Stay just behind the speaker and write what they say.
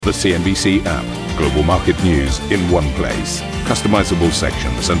The CNBC app. Global market news in one place. Customizable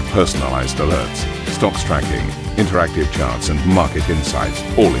sections and personalized alerts. Stocks tracking, interactive charts and market insights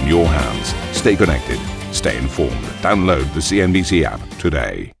all in your hands. Stay connected. Stay informed. Download the CNBC app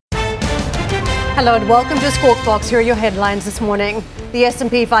today. Hello and welcome to Squawk Box. Here are your headlines this morning. The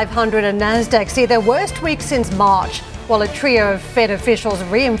S&P 500 and Nasdaq see their worst week since March, while a trio of Fed officials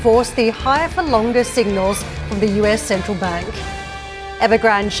reinforce the higher for longer signals from the US central bank.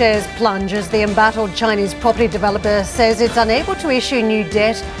 Evergrande shares plunge as the embattled Chinese property developer says it's unable to issue new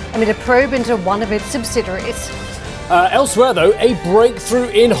debt amid a probe into one of its subsidiaries. Elsewhere, though, a breakthrough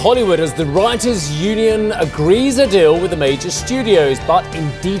in Hollywood as the Writers' Union agrees a deal with the major studios. But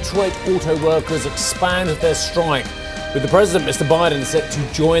in Detroit, auto workers expand their strike, with the president, Mr. Biden, set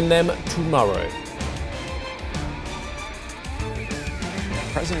to join them tomorrow.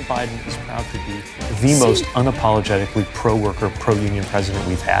 President Biden is proud to be the most unapologetically pro-worker, pro-union president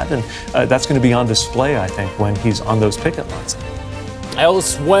we've had. And that's going to be on display, I think, when he's on those picket lines.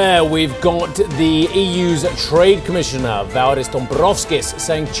 Elsewhere, we've got the EU's Trade Commissioner, Valdis Dombrovskis,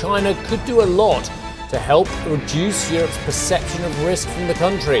 saying China could do a lot to help reduce Europe's perception of risk from the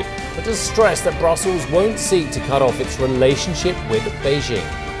country, but does stress that Brussels won't seek to cut off its relationship with Beijing.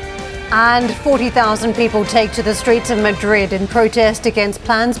 And 40,000 people take to the streets of Madrid in protest against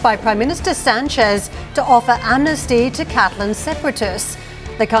plans by Prime Minister Sanchez to offer amnesty to Catalan separatists.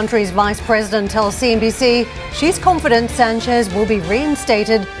 The country's vice president tells CNBC she's confident Sanchez will be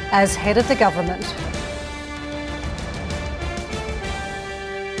reinstated as head of the government.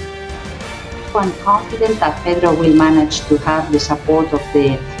 I'm confident that Pedro will manage to have the support of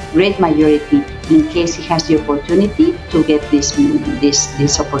the great majority in case he has the opportunity to get this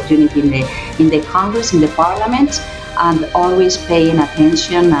opportunity in the Congress, in the Parliament, and always paying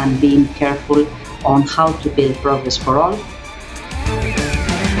attention and being careful on how to build progress for all.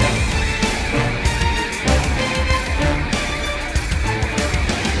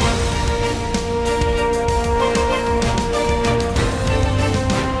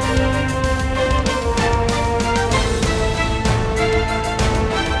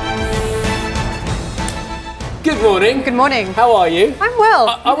 Good morning. Good morning. How are you? I'm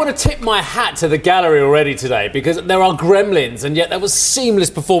well. I want to tip my hat to the gallery already today because there are gremlins, and yet there was seamless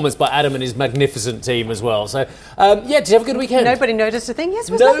performance by Adam and his magnificent team as well. So, did you have a good weekend? Nobody noticed a thing. Yes,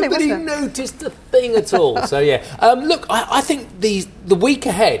 it was lovely, wasn't it? Nobody noticed a thing at all. So, yeah. Look, I think the week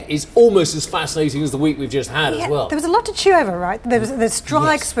ahead is almost as fascinating as the week we've just had as well. There was a lot to chew over, right? There was the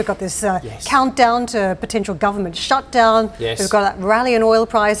strikes. Yes. We've got this countdown to potential government shutdown. Yes. We've got that rally in oil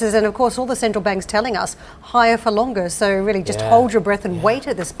prices. And, of course, all the central banks telling us higher for longer. So really just hold your breath and wait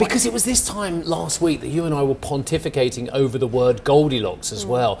at this point. Because it was this time last week that you and I were pontificating over the word Goldilocks as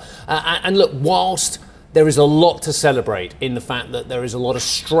well. And look, whilst there is a lot to celebrate in the fact that there is a lot of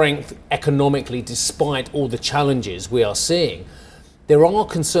strength economically despite all the challenges we are seeing, there are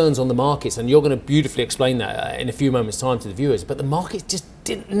concerns on the markets, and you're going to beautifully explain that in a few moments' time to the viewers, but the markets just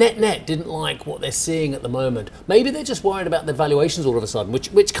didn't like what they're seeing at the moment. Maybe they're just worried about their valuations all of a sudden,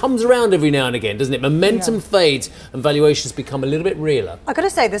 which comes around every now and again, doesn't it? Momentum fades and valuations become a little bit realer. I've got to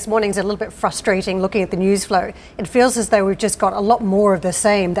say, this morning's a little bit frustrating looking at the news flow. It feels as though we've just got a lot more of the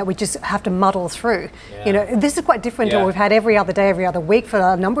same that we just have to muddle through. Yeah. You know, this is quite different to what we've had every other day, every other week for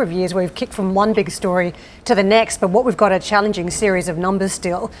a number of years, where we've kicked from one big story to the next. But what we've got a challenging series of numbers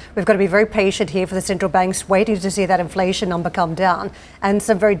still. We've got to be very patient here for the central banks, waiting to see that inflation number come down, and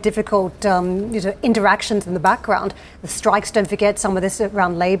some very difficult interactions in the background. The strikes, don't forget, some of this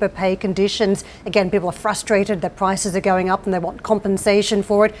around labour pay conditions. Again, people are frustrated that prices are going up and they want compensation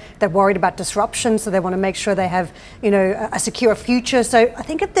for it. They're worried about disruption, so they want to make sure they have, a secure future. So I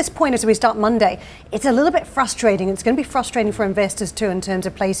think at this point, as we start Monday, it's a little bit frustrating. It's going to be frustrating for investors too in terms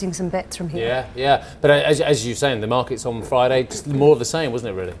of placing some bets from here. Yeah. But as you're saying, the markets on Friday, just more of the same,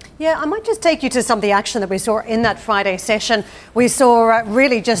 wasn't it, really? Yeah, I might just take you to some of the action that we saw in that Friday session. We saw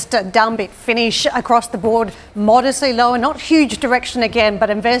really just a downbeat finish across the board, modestly lower, not huge direction again, but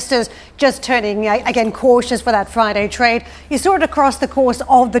investors just turning, again, cautious for that Friday trade. You saw it across the course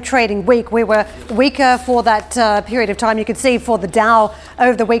of the trading week. We were weaker for that period of time. You could see for the Dow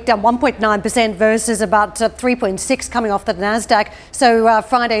over the week down 1.9% versus about 3.6 coming off the Nasdaq. So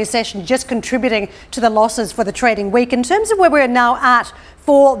Friday's session just contributing to the losses for the trading week. In terms of where we're now at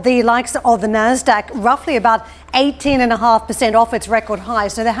for the likes of the Nasdaq, roughly about 18.5% off its record high.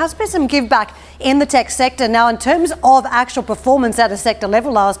 So there has been some give back in the tech sector. Now, in terms of actual performance at a sector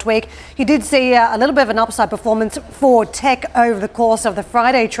level last week, you did see a little bit of an upside performance for tech over the course of the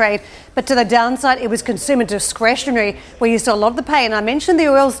Friday trade. But to the downside, it was consumer discretionary, where you saw a lot of the pain. I mentioned the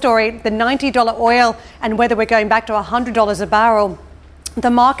oil story, the $90 oil, and whether we're going back to $100 a barrel.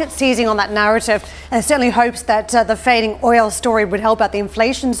 the market seizing on that narrative and certainly hopes that the fading oil story would help out the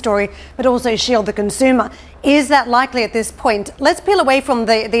inflation story, but also shield the consumer. Is that likely at this point? Let's peel away from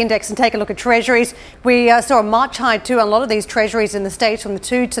the index and take a look at treasuries. We saw a March high too on a lot of these treasuries in the States from the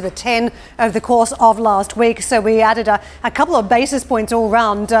 2 to the 10 over the course of last week. So we added a couple of basis points all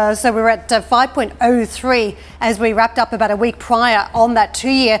round. So we were at 5.03 as we wrapped up about a week prior on that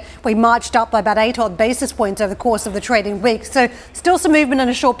 2-year. We marched up by about 8 odd basis points over the course of the trading week. So still some movement in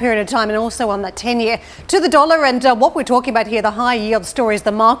a short period of time, and also on that 10-year. To the dollar, and what we're talking about here, the high yield story, is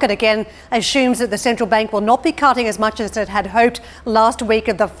the market again assumes that the central bank will not be cutting as much as it had hoped last week.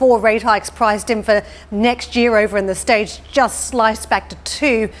 Of the 4 rate hikes priced in for next year over in the States, just sliced back to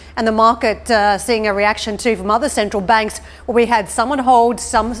 2, and the market seeing a reaction too from other central banks, where we had some on hold,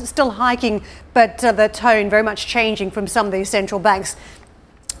 some still hiking, but the tone very much changing from some of these central banks.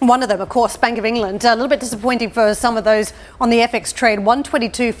 One of them, of course, Bank of England. A little bit disappointing for some of those on the FX trade.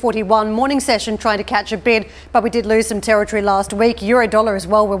 122.41 morning session trying to catch a bid, but we did lose some territory last week. Euro dollar as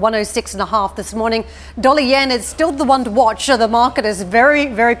well. We're 106.5 this morning. Dollar yen is still the one to watch. The market is very,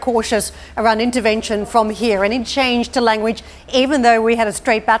 very cautious around intervention from here. Any change to language, even though we had a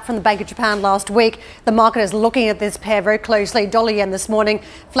straight bat from the Bank of Japan last week, the market is looking at this pair very closely. Dollar yen this morning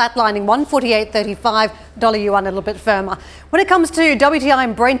flatlining 148.35. Dollar yuan a little bit firmer. When it comes to WTI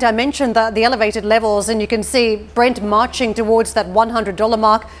and Brent, I mentioned the elevated levels, and you can see Brent marching towards that $100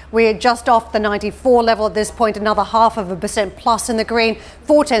 mark. We're just off the 94 level at this point, another 0.5% plus in the green,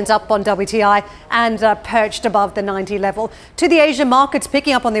 4/10 up on WTI, and perched above the 90 level. To the Asian markets,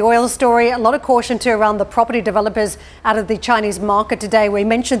 picking up on the oil story, a lot of caution too around the property developers out of the Chinese market today. We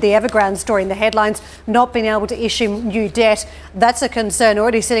mentioned the Evergrande story in the headlines, not being able to issue new debt. That's a concern,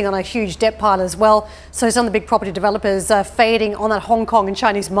 already sitting on a huge debt pile as well. So some of the big property developers fading on that Hong Kong and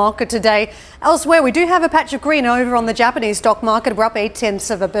Chinese market today. Elsewhere, we do have a patch of green over on the Japanese stock market. We're up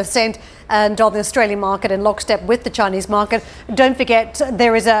 0.8%, and on the Australian market in lockstep with the Chinese market. Don't forget,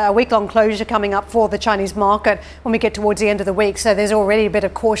 there is a week-long closure coming up for the Chinese market when we get towards the end of the week. So there's already a bit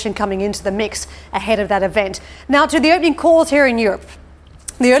of caution coming into the mix ahead of that event. Now to the opening calls here in Europe.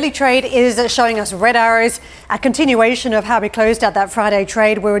 The early trade is showing us red arrows, a continuation of how we closed out that Friday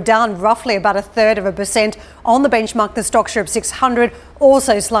trade. We were down roughly about 1/3% on the benchmark, the Stoxx Europe 600,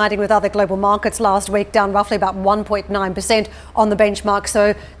 also sliding with other global markets last week, down roughly about 1.9% on the benchmark.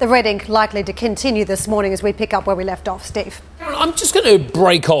 So the red ink likely to continue this morning as we pick up where we left off. Steve. I'm just going to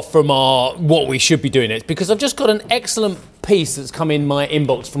break off from what we should be doing it, because I've just got an excellent piece that's come in my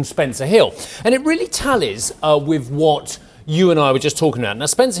inbox from Spencer Hill, and it really tallies with what you and I were just talking about. Now,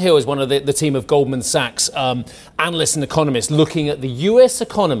 Spencer Hill is one of the team of Goldman Sachs analysts and economists looking at the US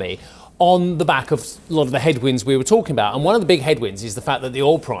economy on the back of a lot of the headwinds we were talking about. And one of the big headwinds is the fact that the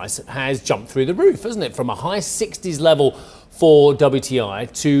oil price has jumped through the roof, hasn't it? From a high 60s level for WTI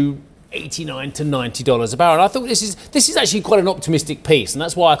to $89 to $90 a barrel. And I thought this is actually quite an optimistic piece, and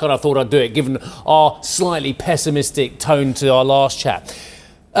that's why I kind of thought I'd do it, given our slightly pessimistic tone to our last chat.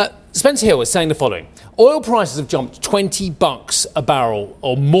 Spencer Hill is saying the following. Oil prices have jumped $20 a barrel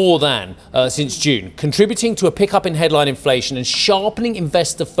or more than since June, contributing to a pickup in headline inflation and sharpening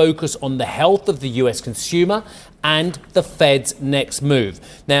investor focus on the health of the US consumer and the Fed's next move.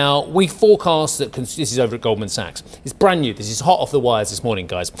 Now, we forecast that, this is over at Goldman Sachs, it's brand new, this is hot off the wires this morning,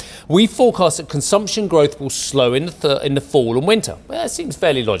 guys. We forecast that consumption growth will slow in the fall and winter. Well, that seems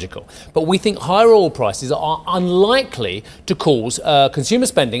fairly logical. But we think higher oil prices are unlikely to cause consumer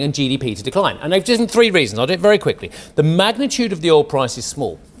spending and GDP to decline. And they've given 3 reasons. I'll do it very quickly. The magnitude of the oil price is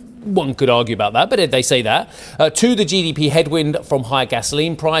small. One could argue about that, but they say that. 2, the GDP headwind from higher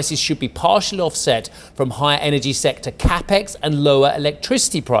gasoline prices should be partially offset from higher energy sector capex and lower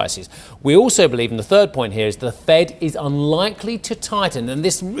electricity prices. We also believe, and the third point here, is the Fed is unlikely to tighten, and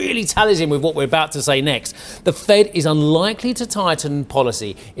this really tallies in with what we're about to say next. The Fed is unlikely to tighten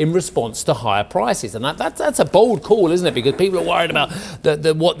policy in response to higher prices, and that's a bold call, isn't it? Because people are worried about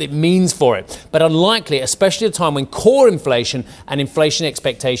what it means for it. But unlikely, especially at a time when core inflation and inflation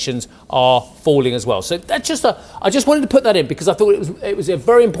expectations are falling as well. So that's I just wanted to put that in because I thought it was a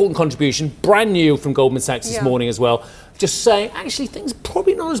very important contribution, brand new from Goldman Sachs this morning as well. Just saying, actually, things are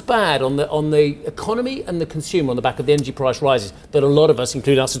probably not as bad on the economy and the consumer on the back of the energy price rises that a lot of us,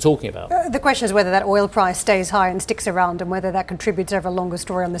 including us, are talking about. The question is whether that oil price stays high and sticks around and whether that contributes over a longer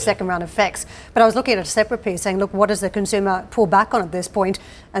story on the second round effects. But I was looking at a separate piece saying, look, what does the consumer pull back on at this point?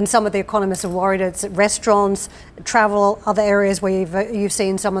 And some of the economists are worried it's restaurants, travel, other areas where you've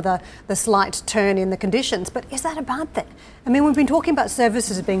seen some of the slight turn in the conditions. But is that a bad thing? I mean, we've been talking about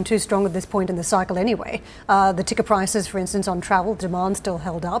services being too strong at this point in the cycle anyway. The ticker prices services, for instance, on travel, demand still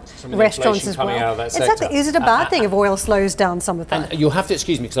held up. Some of the Restaurants inflation as coming well. out of that sector. Exactly. Is it a bad thing if oil slows down some of that? And you'll have to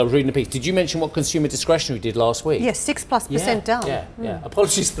excuse me because I was reading a piece. Did you mention what consumer discretionary did last week? Yes, 6+% down. Yeah.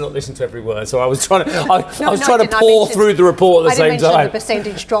 Apologies for not listening to every word. So I was trying to, I was No, trying to pour through the report at the same I didn't mention time. the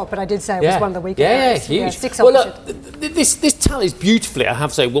percentage drop, but I did say it was one of the weaker Yeah, areas. huge. 6 Well, look, this tallies beautifully, I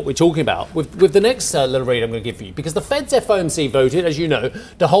have to say, what we're talking about with the next little read I'm going to give you, because the Fed's FOMC voted, as you know,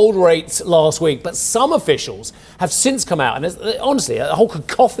 to hold rates last week, but some officials have since come out, and there's, honestly, a whole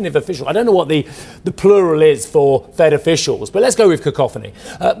cacophony of officials. I don't know what the plural is for Fed officials, but let's go with cacophony.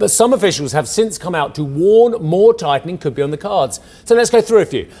 But some officials have since come out to warn more tightening could be on the cards. So let's go through a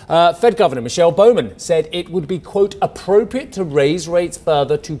few. Fed Governor Michelle Bowman said it would be, quote, appropriate to raise rates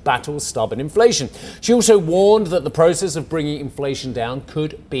further to battle stubborn inflation. She also warned that the process of bringing inflation down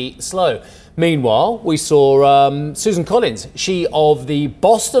could be slow. Meanwhile, we saw Susan Collins, she of the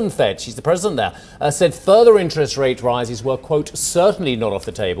Boston Fed, she's the president there, said further interest rate rises were, quote, certainly not off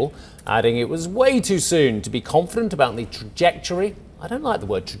the table, adding it was way too soon to be confident about the trajectory. I don't like the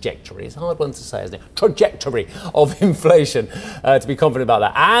word trajectory. It's a hard one to say, isn't it? Trajectory of inflation, to be confident about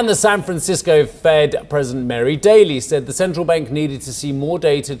that. And the San Francisco Fed President Mary Daly said the central bank needed to see more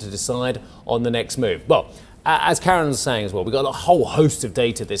data to decide on the next move. Well, as Karen was saying as well, we've got a whole host of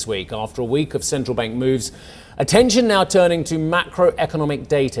data this week after a week of central bank moves. Attention now turning to macroeconomic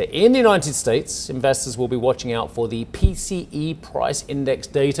data. In the United States, investors will be watching out for the PCE price index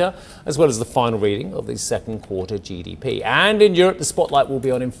data, as well as the final reading of the second quarter GDP. And in Europe, the spotlight will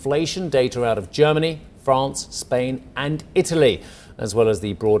be on inflation data out of Germany, France, Spain, and Italy, as well as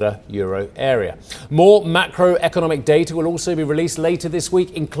the broader euro area. More macroeconomic data will also be released later this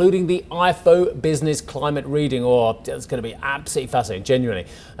week, including the IFO business climate reading. Oh, it's going to be absolutely fascinating, genuinely,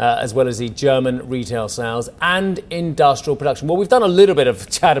 as well as the German retail sales and industrial production. Well, we've done a little bit of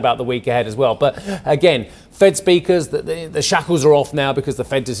chat about the week ahead as well, but again, Fed speakers, the shackles are off now because the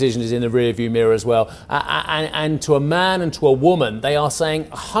Fed decision is in the rearview mirror as well. And to a man and to a woman, they are saying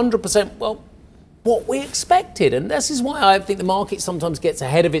 100%, well, what we expected. And this is why I think the market sometimes gets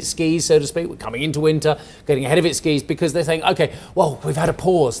ahead of its skis, so to speak. We're coming into winter, getting ahead of its skis because they're saying, OK, well, we've had a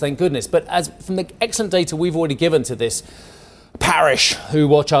pause, thank goodness. But as from the excellent data we've already given to this parish, who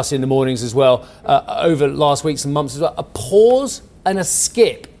watch us in the mornings as well, over last weeks and months as well, a pause and a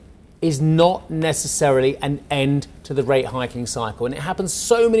skip is not necessarily an end to the rate hiking cycle. And it happens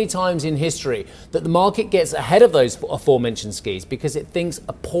so many times in history that the market gets ahead of those aforementioned skis because it thinks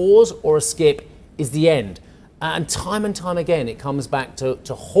a pause or a skip is the end. And time again, it comes back to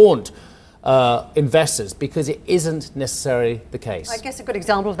haunt investors because it isn't necessarily the case. I guess a good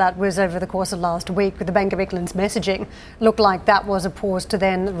example of that was over the course of last week with the Bank of England's messaging. Looked like that was a pause to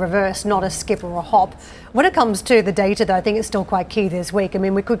then reverse, not a skip or a hop. When it comes to the data, though, I think it's still quite key this week. I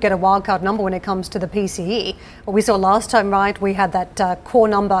mean, we could get a wildcard number when it comes to the PCE. What we saw last time, right, we had that core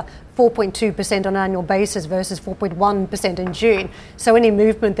number 4.2% on an annual basis versus 4.1% in June. So any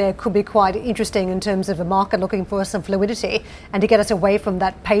movement there could be quite interesting in terms of the market looking for some fluidity and to get us away from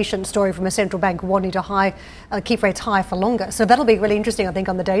that patient story from a central bank wanting to keep rates high for longer. So that'll be really interesting, I think,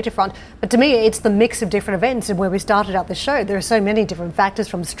 on the data front. But to me, it's the mix of different events. And where we started out the show, there are so many different factors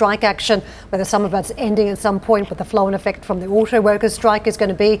from strike action, whether some of that's ending at some point, what the flow-on effect from the auto workers strike is going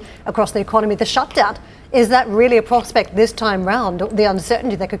to be across the economy, the shutdown. Is that really a prospect this time round? The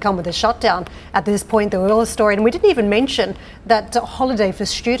uncertainty that could come with the shutdown at this point, the oil story. And we didn't even mention that holiday for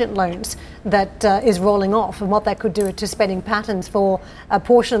student loans that is rolling off and what that could do to spending patterns for a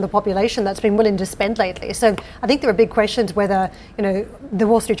portion of the population that's been willing to spend lately. So I think there are big questions whether, the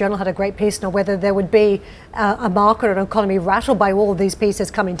Wall Street Journal had a great piece on whether there would be a market or an economy rattled by all of these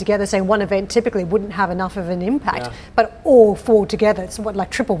pieces coming together, saying one event typically wouldn't have enough of an impact, but all four together. It's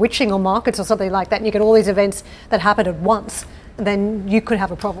like triple witching on markets or something like that. And you get all these events that happen at once, then you could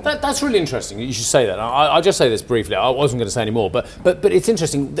have a problem. That's really interesting. You should say that. I'll just say this briefly. I wasn't going to say any more, but it's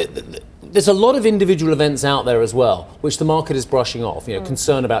interesting. There's a lot of individual events out there as well, which the market is brushing off.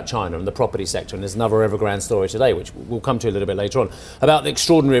 Concern about China and the property sector. And there's another Evergrande story today, which we'll come to a little bit later on, about the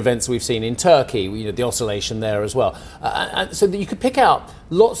extraordinary events we've seen in Turkey, the oscillation there as well. And so that you could pick out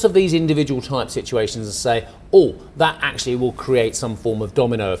lots of these individual type situations and say, that actually will create some form of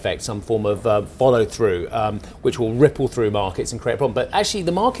domino effect, some form of follow through, which will ripple through markets and create a problem. But actually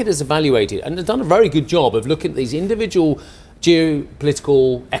the market has evaluated and has done a very good job of looking at these individual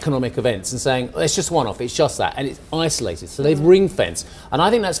geopolitical economic events and saying, it's just one-off, it's just that, and it's isolated. So they've ring-fenced. And I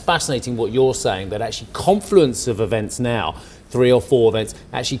think that's fascinating what you're saying, that actually confluence of events now 3 or 4 events,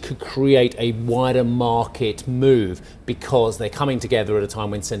 actually could create a wider market move because they're coming together at a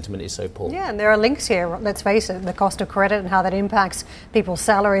time when sentiment is so poor. Yeah, and there are links here, let's face it, the cost of credit and how that impacts people's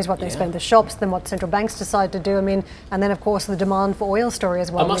salaries, what they spend at the shops, then what central banks decide to do. I mean, and then of course the demand for oil story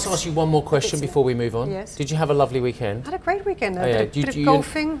as well. I must ask you one more question before we move on. Yes. Did you have a lovely weekend? I had a great weekend. Yeah. A bit of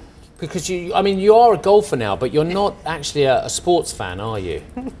golfing. Because you are a golfer now, but you're not actually a sports fan, are you?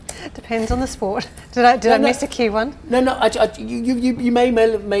 Depends on the sport. Did I miss a key one? No. You may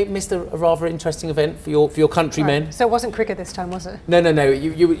missed a rather interesting event for your countrymen. Right. So it wasn't cricket this time, was it? No.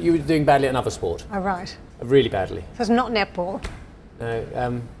 You were doing badly at another sport. Oh, right. Really badly. So it's not netball.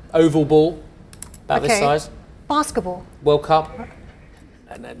 No. Oval ball, about this size. Basketball. World Cup.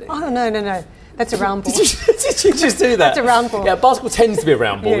 Oh, no. That's a round ball. Did you just do that? That's a round ball. Yeah, basketball tends to be a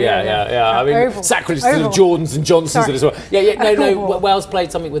round ball. Yeah. I mean, oval. sacrilege to the Jordans and Johnsons as well. No. Wales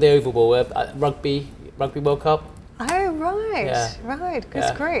played something with the oval ball. Rugby World Cup. Oh, right. Yeah. Right.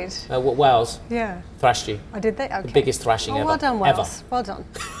 That's great. Wales. Yeah. Thrashed you. I did that. Okay. The biggest thrashing ever. Well done, Wales. Well done.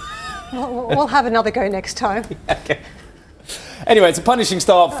 We'll have another go next time. Okay. Anyway, it's a punishing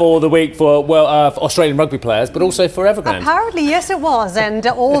start for the week for for Australian rugby players, but also for Evergrande. Apparently, yes, it was, and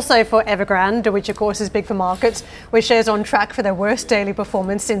also for Evergrande, which of course is big for markets, with shares on track for their worst daily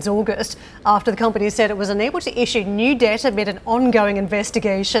performance since August, after the company said it was unable to issue new debt amid an ongoing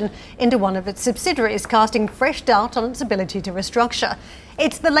investigation into one of its subsidiaries, casting fresh doubt on its ability to restructure.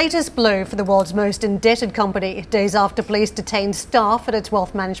 It's the latest blow for the world's most indebted company, days after police detained staff at its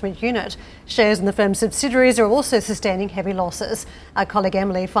wealth management unit. Shares in the firm's subsidiaries are also sustaining heavy losses. Our colleague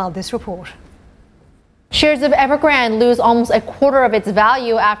Emily filed this report. Shares of Evergrande lose almost a quarter of its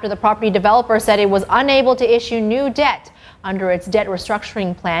value after the property developer said it was unable to issue new debt under its debt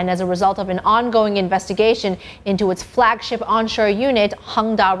restructuring plan as a result of an ongoing investigation into its flagship onshore unit,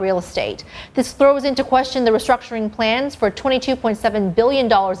 Hangda Real Estate. This throws into question the restructuring plans for $22.7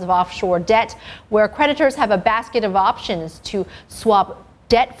 billion of offshore debt, where creditors have a basket of options to swap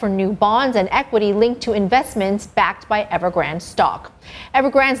debt for new bonds and equity linked to investments backed by Evergrande stock.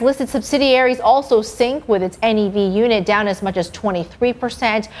 Evergrande's listed subsidiaries also sink, with its NEV unit down as much as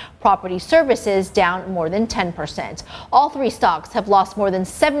 23%, property services down more than 10%. All three stocks have lost more than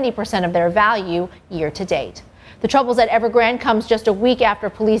 70% of their value year to date. The troubles at Evergrande comes just a week after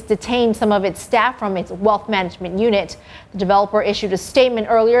police detained some of its staff from its wealth management unit. The developer issued a statement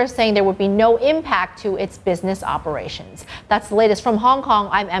earlier saying there would be no impact to its business operations. That's the latest from Hong Kong.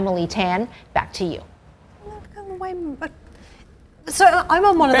 I'm Emily Tan. Back to you. So I'm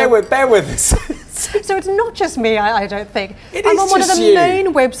on one of Bear with us. So it's not just me, I don't think. It I'm is on one of just the you. main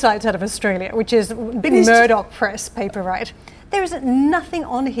websites out of Australia, which is big Murdoch Press paper, right? There is nothing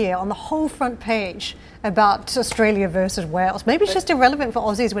on here on the whole front page about Australia versus Wales. Maybe it's just irrelevant for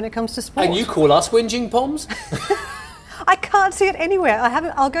Aussies when it comes to sport. And you call us whinging poms? I can't see it anywhere.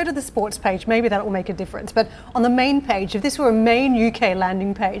 I'll go to the sports page. Maybe that will make a difference. But on the main page, if this were a main UK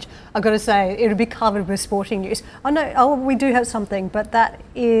landing page, I've got to say it would be covered with sporting news. We do have something, but that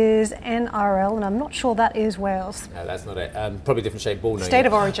is NRL, and I'm not sure that is Wales. No, that's not it. Probably different shaped ball. State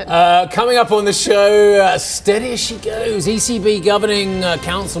of origin. Coming up on the show, steady as she goes. ECB governing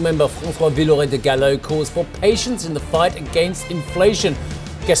council member François Villeroy de Gallo calls for patience in the fight against inflation.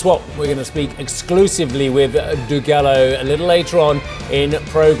 Guess what? We're going to speak exclusively with de Gallo a little later on in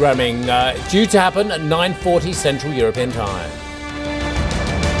programming. Due to happen at 9:40 Central European Time.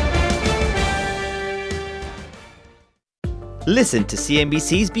 Listen to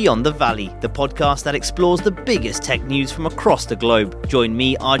CNBC's Beyond the Valley, the podcast that explores the biggest tech news from across the globe. Join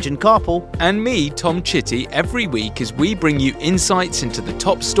me, Arjun Karpal. And me, Tom Chitty, every week as we bring you insights into the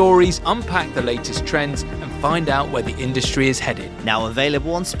top stories, unpack the latest trends, and find out where the industry is headed. Now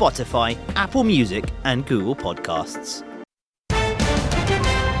available on Spotify, Apple Music, and Google Podcasts.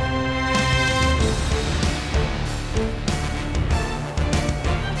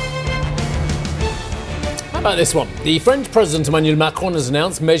 How about this one? The French President Emmanuel Macron has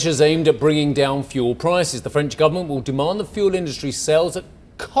announced measures aimed at bringing down fuel prices. The French government will demand the fuel industry sells at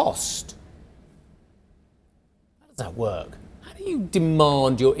cost. How does that work? How do you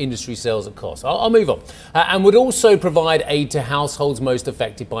demand your industry sales at cost? I'll move on. And would also provide aid to households most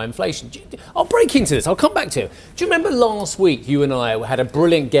affected by inflation. I'll break into this. I'll come back to it. Do you remember last week you and I had a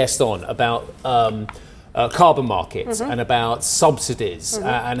brilliant guest on about carbon markets and about subsidies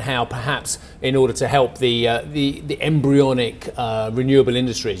and how perhaps in order to help the embryonic renewable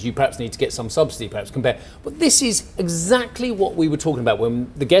industries, you perhaps need to get some subsidy, perhaps compare. But this is exactly what we were talking about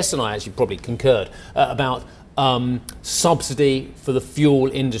when the guest and I actually probably concurred about subsidy for the fuel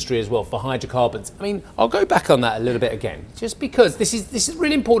industry as well, for hydrocarbons. I mean, I'll go back on that a little bit again, just because this is a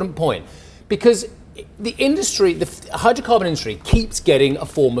really important point. Because the industry, the hydrocarbon industry, keeps getting a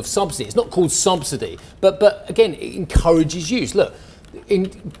form of subsidy. It's not called subsidy, but again, it encourages use. Look,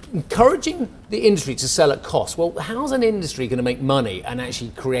 encouraging the industry to sell at cost. Well, how's an industry going to make money and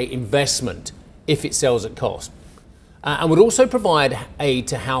actually create investment if it sells at cost? And would also provide aid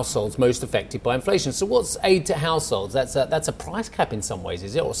to households most affected by inflation. So what's aid to households? That's a price cap in some ways,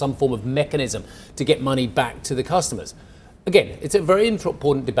 is it? Or some form of mechanism to get money back to the customers. Again, it's a very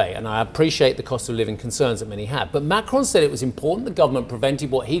important debate, and I appreciate the cost of living concerns that many have. But Macron said it was important the government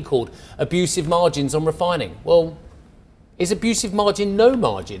prevented what he called abusive margins on refining. Well, is abusive margin no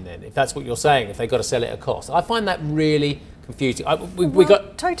margin then, if that's what you're saying, if they've got to sell it at cost? I find that really confusing.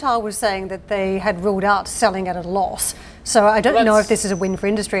 Total was saying that they had ruled out selling at a loss. So I don't know if this is a win for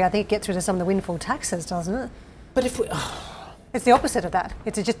industry. I think it gets rid of some of the windfall taxes, doesn't it? But if we... It's the opposite of that.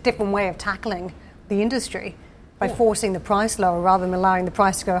 It's a just different way of tackling the industry by forcing the price lower rather than allowing the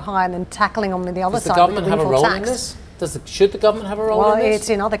price to go high and then tackling on the other side. Does the government have a role in this? Should the government have a role in this? Well, it's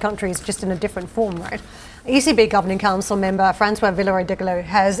in other countries, just in a different form, right? ECB Governing Council member Francois Villeroy-de-Galhau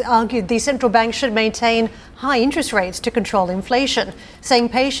has argued the central bank should maintain high interest rates to control inflation, saying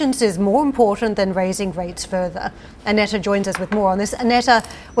patience is more important than raising rates further. Annetta joins us with more on this. Annetta,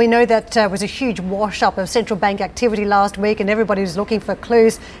 we know that was a huge wash-up of central bank activity last week and everybody was looking for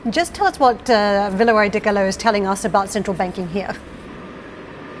clues. Just tell us what Villeroy-de-Galhau is telling us about central banking here.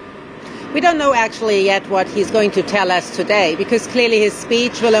 We don't know actually yet what he's going to tell us today, because clearly his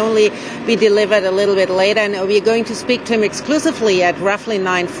speech will only be delivered a little bit later, and we're going to speak to him exclusively at roughly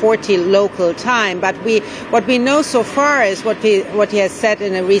 9:40 local time. But what we know so far is what he has said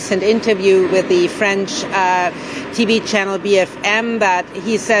in a recent interview with the French TV channel BFM, that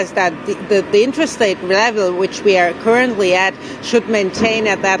he says that the interest rate level which we are currently at should maintain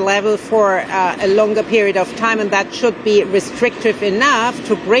at that level for a longer period of time, and that should be restrictive enough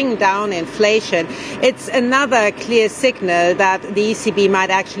to bring down inflation. It's another clear signal that the ECB might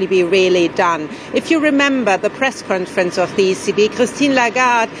actually be really done. If you remember the press conference of the ECB, Christine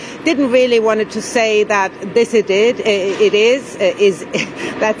Lagarde didn't really want to say that this is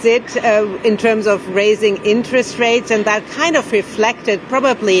that's it in terms of raising interest rates, and that kind of reflected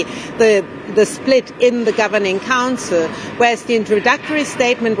probably the split in the governing council, whereas the introductory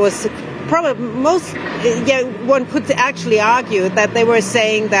statement was probably one could actually argue that they were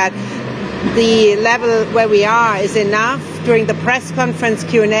saying that the level where we are is enough. During the press conference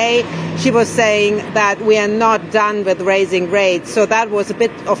Q&A, she was saying that we are not done with raising rates. So that was a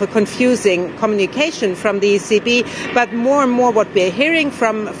bit of a confusing communication from the ECB. But more and more what we're hearing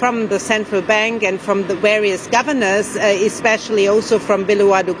from the central bank and from the various governors, especially also from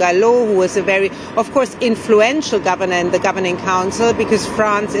Villeroy-de-Galhau, who is a very, of course, influential governor in the governing council, because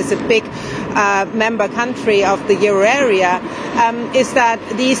France is a big member country of the euro area, is that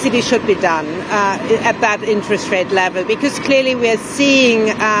the ECB should be done at that interest rate level, because clearly we are seeing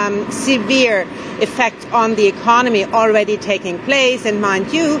severe effect on the economy already taking place. And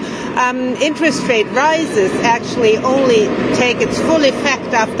mind you, interest rate rises actually only take its full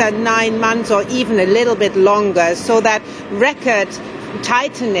effect after 9 months or even a little bit longer. So that record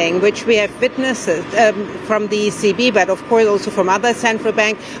tightening, which we have witnessed from the ECB, but of course also from other central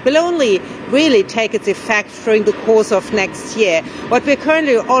banks, will only really take its effect during the course of next year. What we're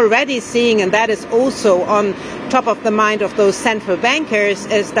currently already seeing, and that is also on top of the mind of those central bankers,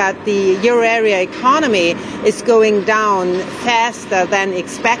 is that the euro area economy is going down faster than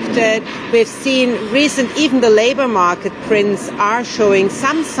expected. We've seen even the labor market prints are showing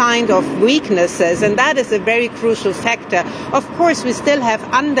some sign of weaknesses, and that is a very crucial factor. Of course, we still have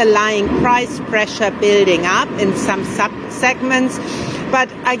underlying price pressure building up in some sub-segments, but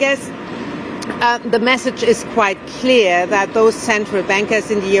I guess the message is quite clear that those central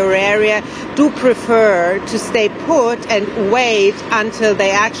bankers in the euro area do prefer to stay put and wait until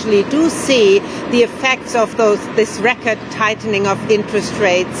they actually do see the effects of this record tightening of interest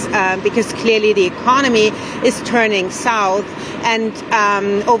rates, because clearly the economy is turning south, and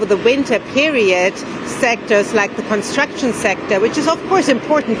over the winter period, sectors like the construction sector, which is of course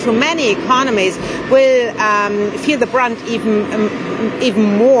important to many economies, will feel the brunt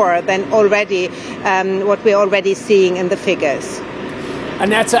even more than already what we're already seeing in the figures.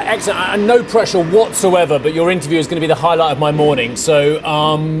 And that's excellent. No pressure whatsoever, but your interview is going to be the highlight of my morning, so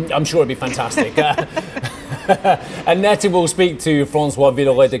I'm sure it'll be fantastic. And Netta will speak to Francois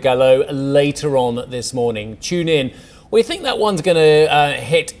Villeroy-de-Galhau later on this morning. Tune in. We think that one's going to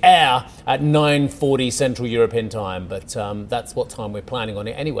hit air at 9:40 Central European time, but that's what time we're planning on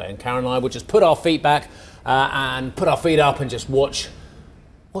it anyway. And Karen and I will just put our feet back and put our feet up and just watch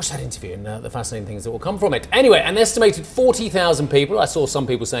Watch that interview and the fascinating things that will come from it. Anyway, an estimated 40,000 people, I saw some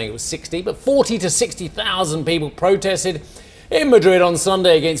people saying it was 60, but 40 to 60,000 people protested in Madrid on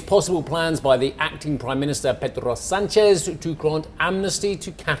Sunday against possible plans by the acting Prime Minister Pedro Sanchez to grant amnesty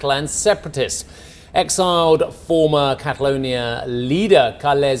to Catalan separatists. Exiled former Catalonia leader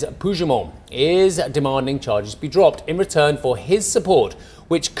Carles Puigdemont is demanding charges be dropped in return for his support,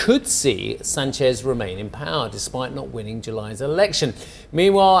 which could see Sanchez remain in power despite not winning July's election.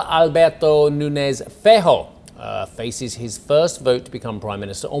 Meanwhile, Alberto Núñez Feijóo faces his first vote to become Prime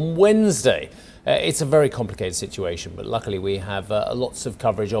Minister on Wednesday. It's a very complicated situation, but luckily we have lots of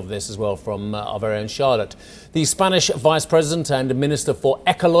coverage of this as well from our very own Charlotte. The Spanish Vice President and Minister for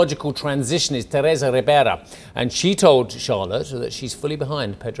Ecological Transition is Teresa Ribera, and she told Charlotte that she's fully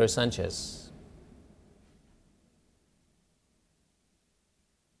behind Pedro Sanchez.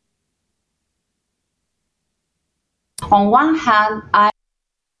 On one hand, I'm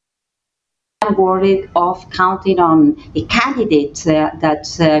worried of counting on a candidate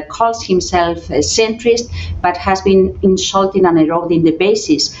that calls himself a centrist, but has been insulting and eroding the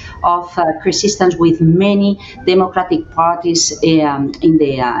basis of coexistence with many democratic parties in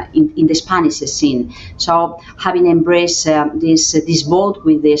the Spanish scene. So, having embraced this vote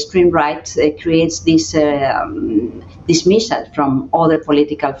with the extreme right creates this dismissal from other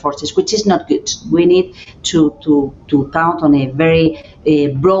political forces, which is not good. We need to count on a very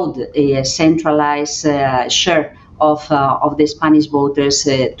broad, centralized share of the Spanish voters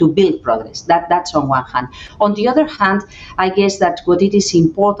to build progress. That's on one hand. On the other hand, I guess that what it is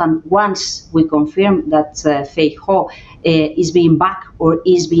important, once we confirm that Feijóo is being back or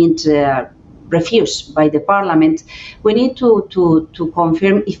is being refused by the parliament, we need to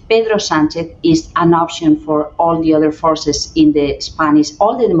confirm if Pedro Sanchez is an option for all the other forces in the Spanish,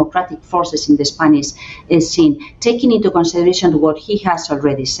 all the democratic forces in the Spanish scene, taking into consideration what he has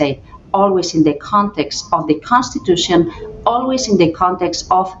already said, always in the context of the Constitution, always in the context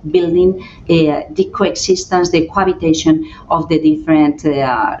of building the coexistence, the cohabitation of the different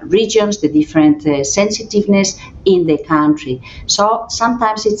regions, the different sensitiveness in the country. So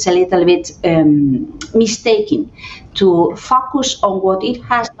sometimes it's a little bit mistaken to focus on what it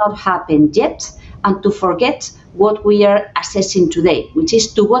has not happened yet and to forget what we are assessing today, which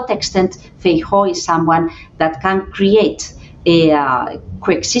is to what extent Feijóo is someone that can create a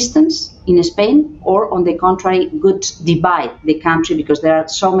coexistence in Spain, or on the contrary, could divide the country, because there are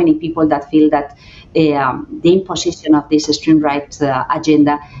so many people that feel that the imposition of this extreme right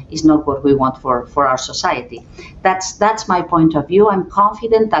agenda is not what we want for our society. That's my point of view. I'm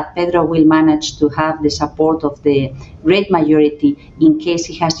confident that Pedro will manage to have the support of the great majority in case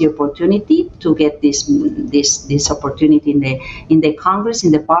he has the opportunity to get this opportunity in the Congress,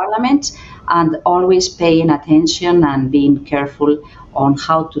 in the Parliament, and always paying attention and being careful on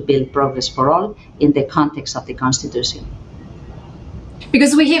how to build progress for all in the context of the Constitution.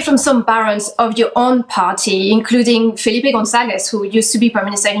 Because we hear from some barons of your own party, including Felipe González, who used to be Prime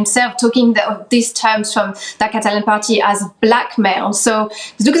Minister himself, talking of these terms from the Catalan party as blackmail. So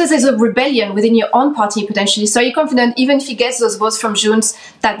it looks as there's a rebellion within your own party potentially. So are you confident, even if he gets those votes from Junts,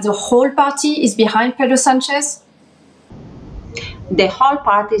 that the whole party is behind Pedro Sanchez? The whole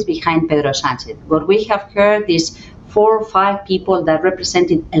party is behind Pedro Sanchez. What we have heard is 4 or 5 people that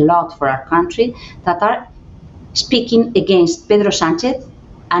represented a lot for our country that are speaking against Pedro Sanchez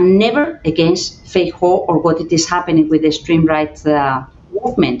and never against Feijóo or what it is happening with the extreme right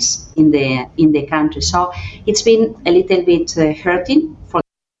movements in the country. So it's been a little bit hurting for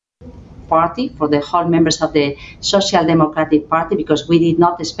the party, for the whole members of the Social Democratic Party, because we did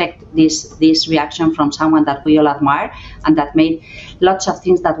not expect this reaction from someone that we all admire and that made lots of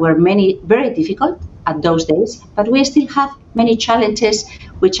things that were very difficult at those days, but we still have many challenges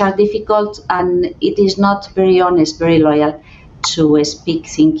which are difficult, and it is not very honest, very loyal to speak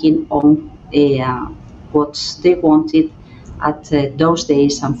thinking on what they wanted at those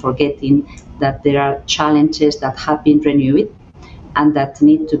days and forgetting that there are challenges that have been renewed and that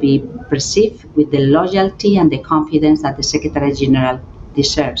need to be perceived with the loyalty and the confidence that the Secretary General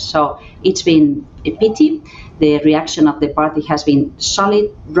deserves. So it's been a pity. The reaction of the party has been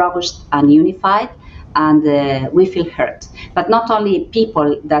solid, robust and unified, and we feel hurt. But not only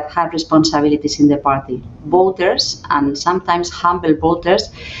people that have responsibilities in the party, voters, and sometimes humble voters,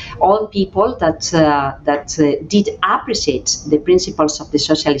 all people that did appreciate the principles of the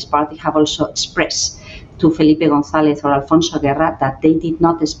Socialist Party have also expressed to Felipe González or Alfonso Guerra that they did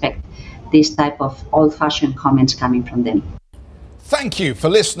not expect this type of old-fashioned comments coming from them. Thank you for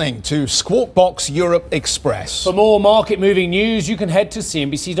listening to Squawk Box Europe Express. For more market-moving news, you can head to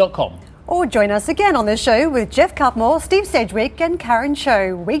cnbc.com. Or join us again on the show with Jeff Cutmore, Steve Sedgwick and Karen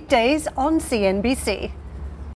Cho, weekdays on CNBC.